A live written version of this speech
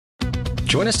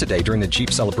Join us today during the Jeep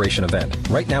Celebration event.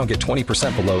 Right now, get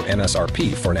 20% below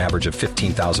MSRP for an average of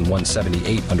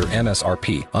 $15,178 under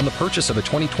MSRP on the purchase of a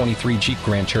 2023 Jeep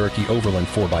Grand Cherokee Overland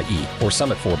 4xE or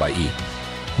Summit 4xE.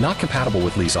 Not compatible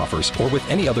with lease offers or with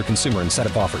any other consumer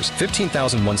incentive offers.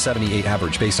 $15,178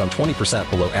 average based on 20%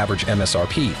 below average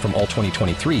MSRP from all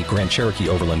 2023 Grand Cherokee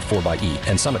Overland 4xE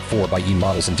and Summit 4xE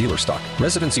models in dealer stock.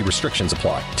 Residency restrictions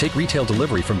apply. Take retail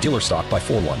delivery from dealer stock by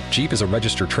 4/1. Jeep is a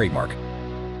registered trademark.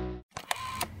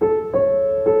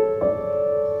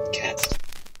 Cats.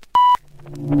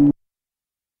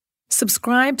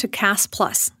 Subscribe to Cast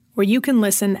Plus, where you can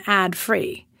listen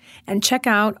ad-free. And check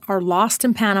out our Lost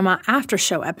in Panama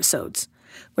Aftershow episodes,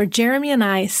 where Jeremy and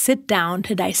I sit down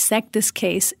to dissect this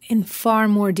case in far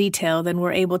more detail than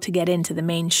we're able to get into the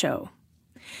main show.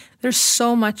 There's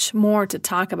so much more to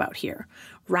talk about here.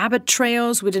 Rabbit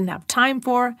trails we didn't have time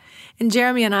for, and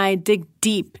Jeremy and I dig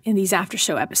deep in these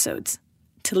Aftershow episodes.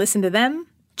 To listen to them,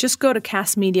 just go to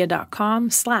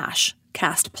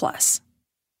castmedia.com/castplus.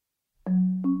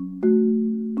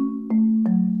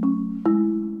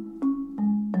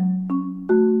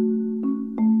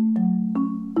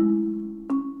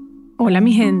 Hola,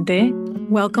 mi gente.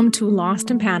 Welcome to Lost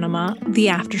in Panama, the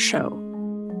Aftershow,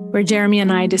 where Jeremy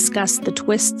and I discuss the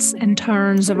twists and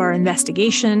turns of our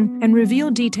investigation and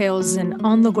reveal details and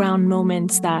on-the-ground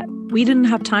moments that we didn't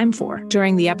have time for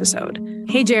during the episode.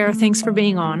 Hey, Jer, thanks for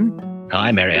being on.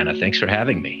 Hi, Mariana. Thanks for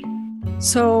having me.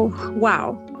 So,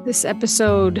 wow, this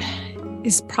episode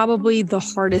is probably the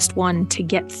hardest one to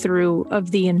get through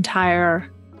of the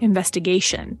entire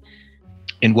investigation.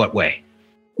 In what way?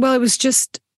 Well, it was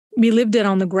just, we lived it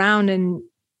on the ground, and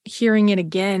hearing it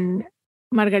again,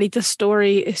 Margarita's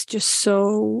story is just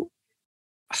so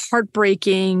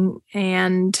heartbreaking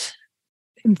and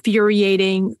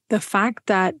infuriating. The fact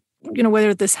that,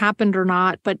 whether this happened or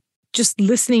not, but just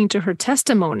listening to her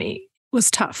testimony was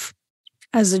tough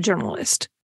as a journalist.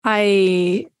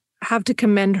 I have to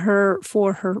commend her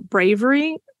for her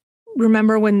bravery.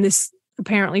 Remember when this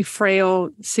apparently frail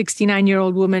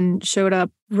 69-year-old woman showed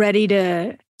up ready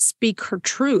to speak her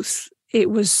truth? It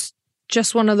was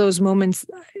just one of those moments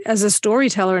as a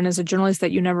storyteller and as a journalist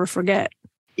that you never forget.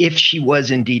 If she was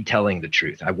indeed telling the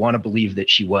truth, I want to believe that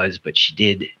she was, but she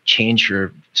did change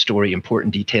her story.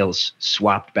 Important details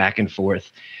swapped back and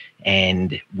forth.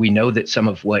 And we know that some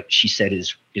of what she said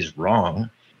is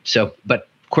wrong. So, but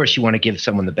of course you want to give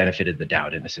someone the benefit of the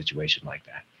doubt in a situation like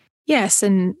that. Yes.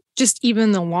 And just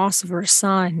even the loss of her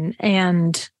son,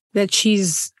 and that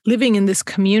she's living in this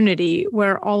community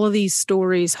where all of these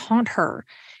stories haunt her,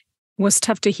 was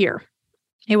tough to hear.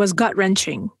 It was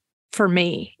gut-wrenching for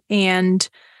me. And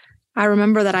I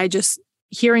remember that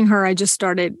hearing her, I just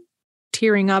started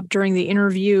tearing up during the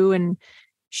interview, and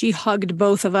she hugged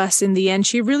both of us in the end.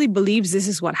 She really believes this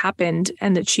is what happened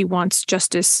and that she wants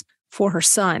justice for her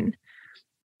son.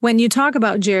 When you talk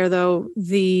about, Jer, though,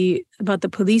 about the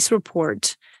police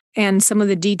report and some of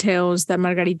the details that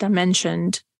Margarita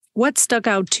mentioned, what stuck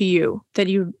out to you that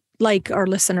you'd like our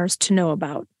listeners to know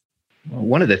about? Well,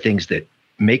 one of the things that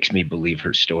makes me believe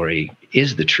her story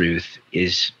is the truth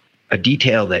is a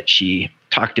detail that she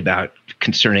talked about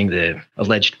concerning the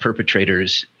alleged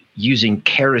perpetrators using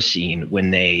kerosene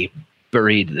when they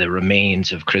buried the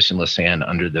remains of Chris and Lisanne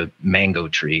under the mango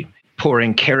tree,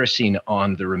 pouring kerosene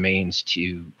on the remains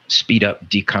to speed up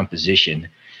decomposition.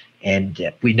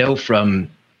 And we know from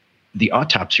the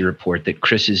autopsy report that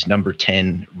Chris's number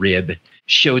 10 rib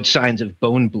showed signs of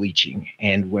bone bleaching.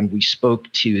 And when we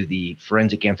spoke to the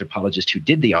forensic anthropologist who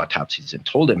did the autopsies and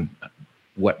told him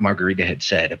what Margarita had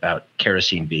said about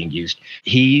kerosene being used,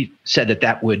 he said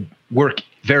that would work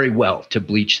very well to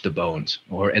bleach the bones,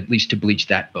 or at least to bleach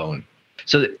that bone.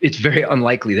 So it's very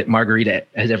unlikely that Margarita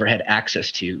has ever had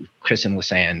access to Chris and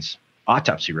Lisanne's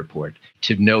autopsy report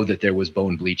to know that there was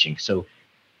bone bleaching. So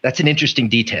that's an interesting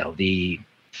detail. The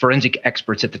forensic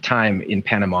experts at the time in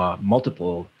Panama,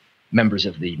 multiple members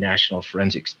of the national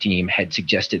forensics team, had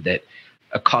suggested that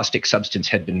a caustic substance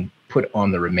had been put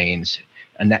on the remains,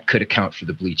 and that could account for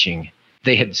the bleaching.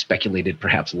 They had speculated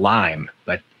perhaps lime,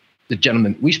 but the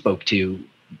gentleman we spoke to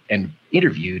and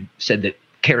interviewed said that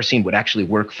kerosene would actually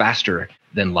work faster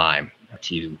than lime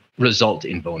to result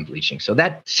in bone bleaching. So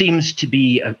that seems to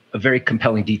be a very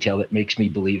compelling detail that makes me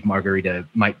believe Margarita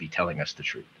might be telling us the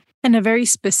truth. And a very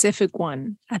specific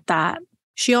one at that.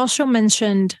 She also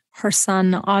mentioned her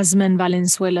son, Osman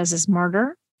Valenzuela's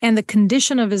murder and the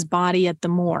condition of his body at the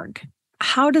morgue.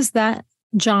 How does that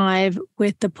jive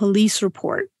with the police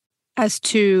report as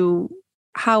to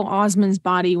how Osman's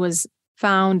body was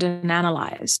found and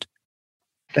analyzed?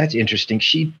 That's interesting.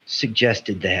 She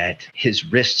suggested that his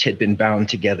wrists had been bound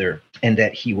together and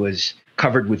that he was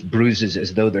covered with bruises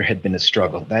as though there had been a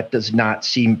struggle. That does not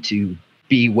seem to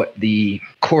be what the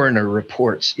coroner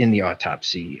reports in the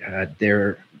autopsy.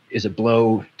 There is a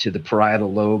blow to the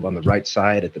parietal lobe on the right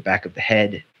side at the back of the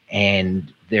head,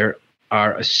 and there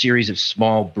are a series of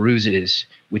small bruises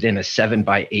within a 7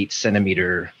 by 8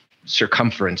 centimeter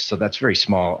circumference, so that's very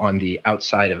small, on the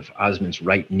outside of Osman's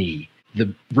right knee.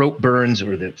 The rope burns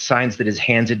or the signs that his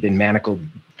hands had been manacled,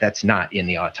 that's not in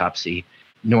the autopsy,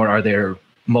 nor are there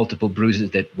multiple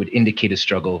bruises that would indicate a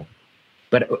struggle.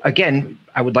 But again,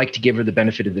 I would like to give her the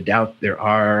benefit of the doubt. There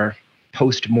are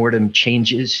post-mortem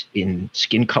changes in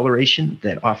skin coloration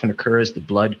that often occur as the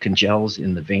blood congels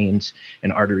in the veins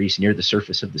and arteries near the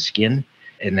surface of the skin.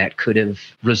 And that could have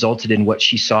resulted in what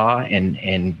she saw and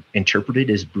interpreted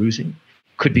as bruising.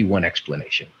 Could be one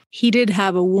explanation. He did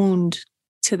have a wound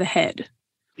to the head.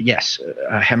 Yes,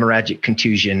 a hemorrhagic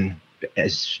contusion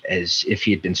as if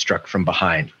he had been struck from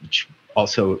behind, which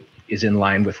also is in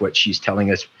line with what she's telling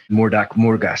us Murdak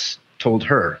Murgas told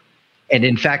her. And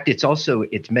in fact,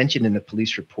 it's mentioned in the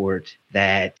police report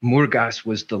that Murgas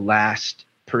was the last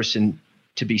person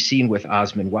to be seen with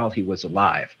Osman while he was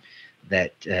alive,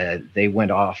 that they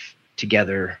went off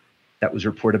together. That was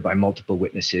reported by multiple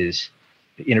witnesses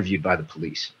interviewed by the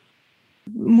police.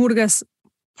 Murgas,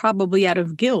 probably out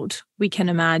of guilt, we can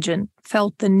imagine,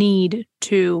 felt the need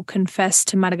to confess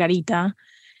to Margarita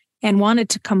and wanted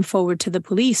to come forward to the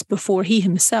police before he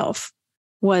himself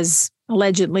was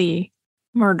allegedly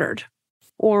murdered.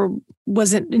 Or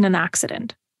was it in an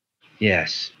accident?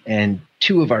 Yes. And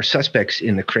two of our suspects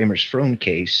in the Kramer-Sfrone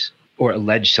case, or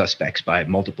alleged suspects by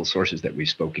multiple sources that we've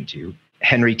spoken to,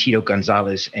 Henry Tito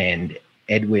Gonzalez and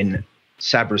Edwin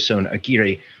Sabrason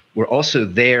Aguirre, were also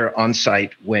there on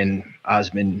site when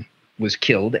Osman was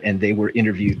killed, and they were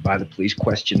interviewed by the police,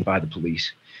 questioned by the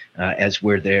police, as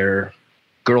were their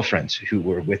girlfriends who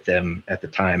were with them at the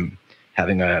time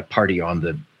having a party on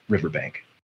the riverbank.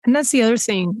 And that's the other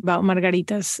thing about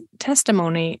Margarita's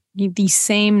testimony. These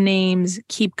same names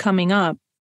keep coming up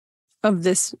of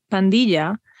this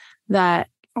pandilla that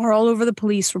are all over the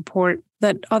police report,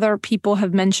 that other people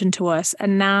have mentioned to us.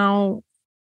 And now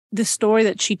the story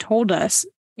that she told us,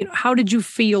 how did you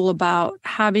feel about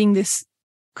having this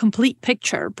complete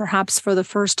picture, perhaps for the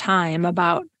first time,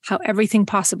 about how everything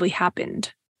possibly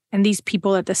happened and these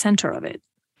people at the center of it?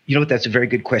 You know what? That's a very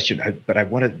good question. But I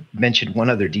want to mention one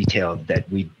other detail that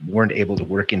we weren't able to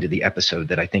work into the episode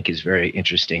that I think is very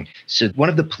interesting. So one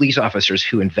of the police officers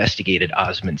who investigated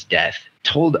Osman's death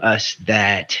told us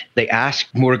that they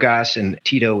asked Murgas and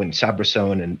Tito and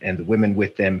Sabrason and the women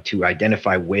with them to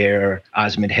identify where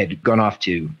Osman had gone off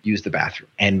to use the bathroom.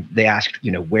 And they asked,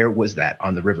 where was that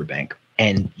on the riverbank?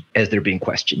 And as they're being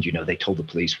questioned, they told the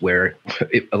police where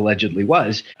it allegedly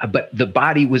was. But the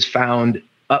body was found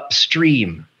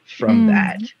upstream from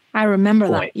that. I remember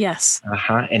point. That, yes.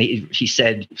 And he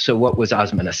said, so what was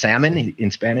Osman, a salmon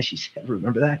in Spanish? He said,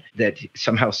 remember that? That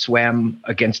somehow swam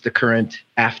against the current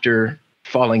after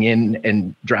falling in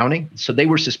and drowning. So they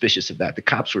were suspicious of that. The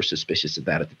cops were suspicious of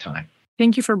that at the time.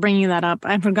 Thank you for bringing that up.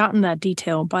 I've forgotten that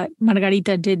detail, but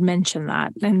Margarita did mention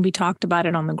that, and we talked about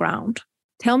it on the ground.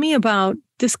 Tell me about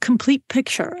this complete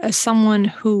picture as someone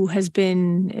who has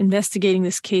been investigating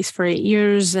this case for 8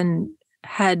 years and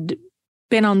had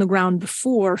been on the ground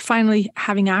before, finally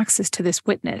having access to this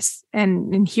witness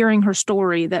and hearing her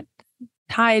story that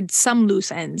tied some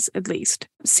loose ends, at least,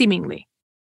 seemingly.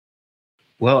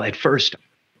 Well, at first,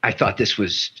 I thought this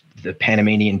was the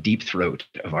Panamanian deep throat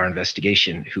of our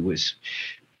investigation who was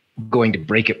going to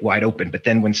break it wide open. But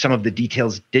then when some of the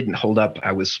details didn't hold up,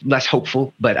 I was less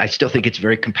hopeful, but I still think it's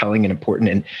very compelling and important.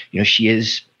 And, she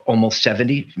is almost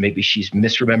 70. Maybe she's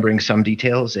misremembering some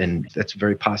details, and that's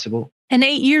very possible. And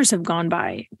 8 years have gone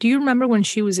by. Do you remember when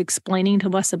she was explaining to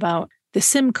us about the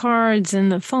SIM cards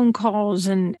and the phone calls?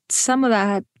 And some of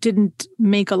that didn't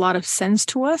make a lot of sense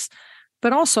to us.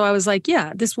 But also I was like,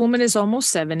 yeah, this woman is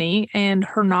almost 70, and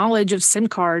her knowledge of SIM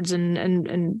cards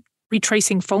and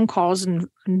retracing phone calls and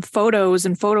photos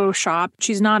and Photoshop,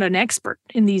 she's not an expert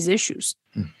in these issues.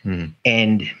 Mm-hmm.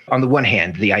 And on the one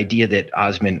hand, the idea that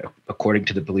Osman, according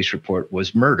to the police report,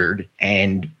 was murdered,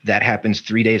 and that happens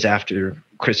 3 days after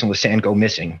Chris and Lisanne go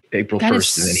missing, April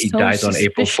 1st, and then he dies on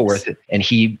April 4th. And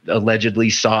he allegedly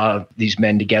saw these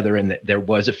men together, and there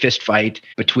was a fist fight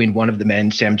between one of the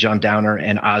men, Sam John Downer,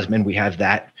 and Osman. We have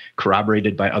that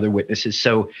corroborated by other witnesses.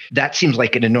 So that seems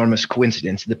like an enormous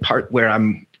coincidence. The part where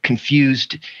I'm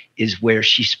confused is where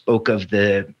she spoke of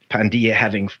the pandilla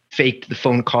having faked the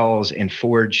phone calls and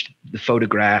forged the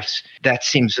photographs. That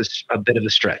seems a bit of a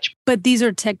stretch. But these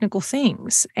are technical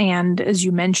things. And as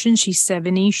you mentioned, she's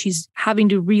 70. She's having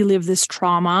to relive this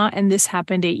trauma. And this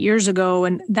happened 8 years ago.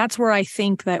 And that's where I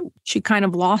think that she kind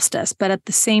of lost us. But at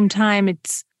the same time,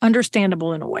 it's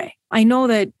understandable in a way. I know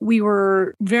that we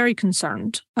were very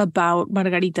concerned about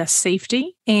Margarita's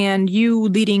safety. And you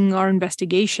leading our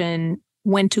investigation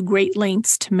went to great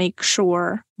lengths to make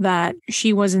sure that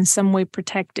she was in some way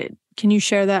protected. Can you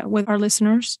share that with our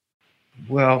listeners?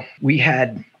 Well, we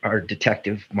had our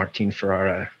detective, Martin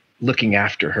Ferrara, looking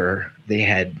after her. They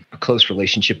had a close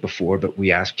relationship before, but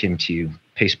we asked him to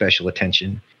pay special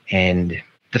attention. And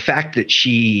the fact that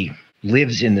she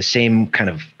lives in the same kind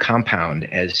of compound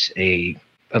as a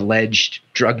alleged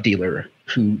drug dealer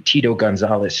who Tito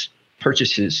Gonzalez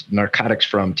purchases narcotics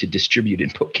from to distribute in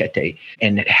Boquete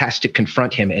and has to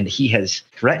confront him, and he has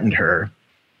threatened her,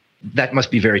 that must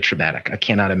be very traumatic. I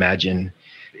cannot imagine,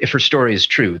 if her story is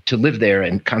true, to live there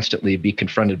and constantly be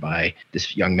confronted by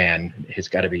this young man has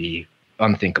got to be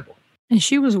unthinkable. And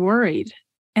she was worried,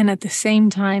 and at the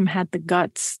same time had the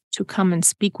guts to come and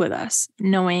speak with us,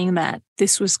 knowing that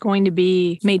this was going to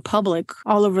be made public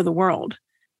all over the world.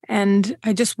 And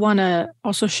I just want to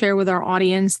also share with our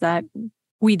audience that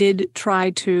we did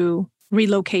try to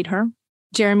relocate her.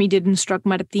 Jeremy did instruct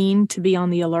Martin to be on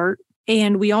the alert.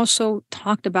 And we also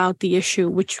talked about the issue,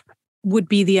 which would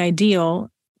be the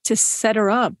ideal, to set her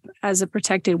up as a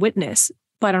protected witness.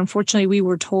 But unfortunately, we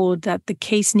were told that the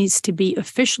case needs to be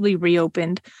officially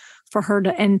reopened for her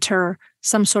to enter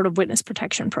some sort of witness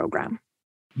protection program.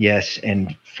 Yes,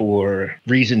 and for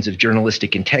reasons of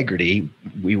journalistic integrity,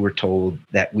 we were told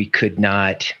that we could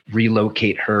not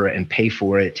relocate her and pay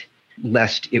for it,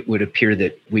 lest it would appear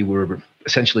that we were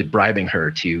essentially bribing her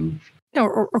to...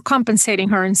 Or compensating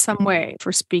her in some way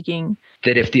for speaking.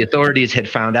 That if the authorities had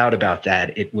found out about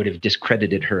that, it would have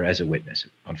discredited her as a witness,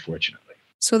 unfortunately.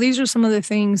 So these are some of the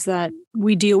things that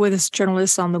we deal with as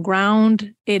journalists on the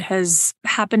ground. It has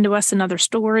happened to us in other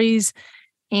stories.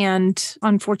 And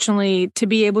unfortunately, to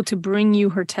be able to bring you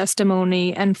her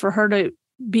testimony and for her to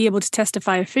be able to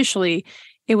testify officially,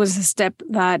 it was a step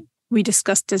that we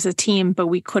discussed as a team, but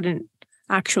we couldn't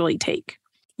actually take.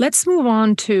 Let's move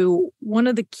on to one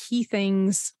of the key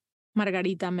things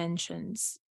Margarita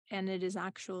mentions, and it is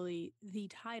actually the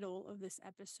title of this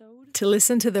episode. To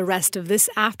listen to the rest of this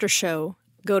after show,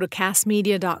 go to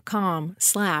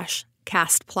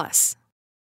castmedia.com/castplus.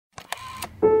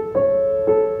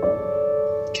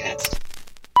 Cats.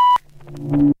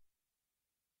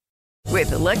 With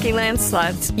the Lucky Land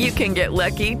Slots, you can get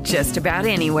lucky just about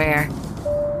anywhere.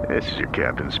 This is your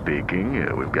captain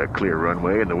speaking. We've got clear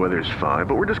runway and the weather's fine,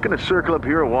 but we're just going to circle up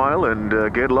here a while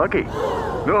and get lucky.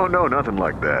 No, nothing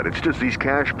like that. It's just these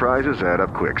cash prizes add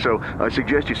up quick. So I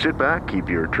suggest you sit back, keep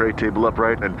your tray table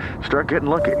upright, and start getting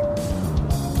lucky.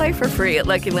 Play for free at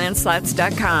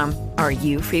LuckyLandSlots.com. Are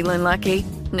you feeling lucky?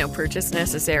 No purchase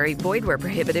necessary. Void where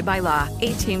prohibited by law.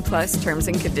 18+ terms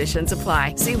and conditions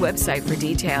apply. See website for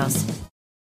details.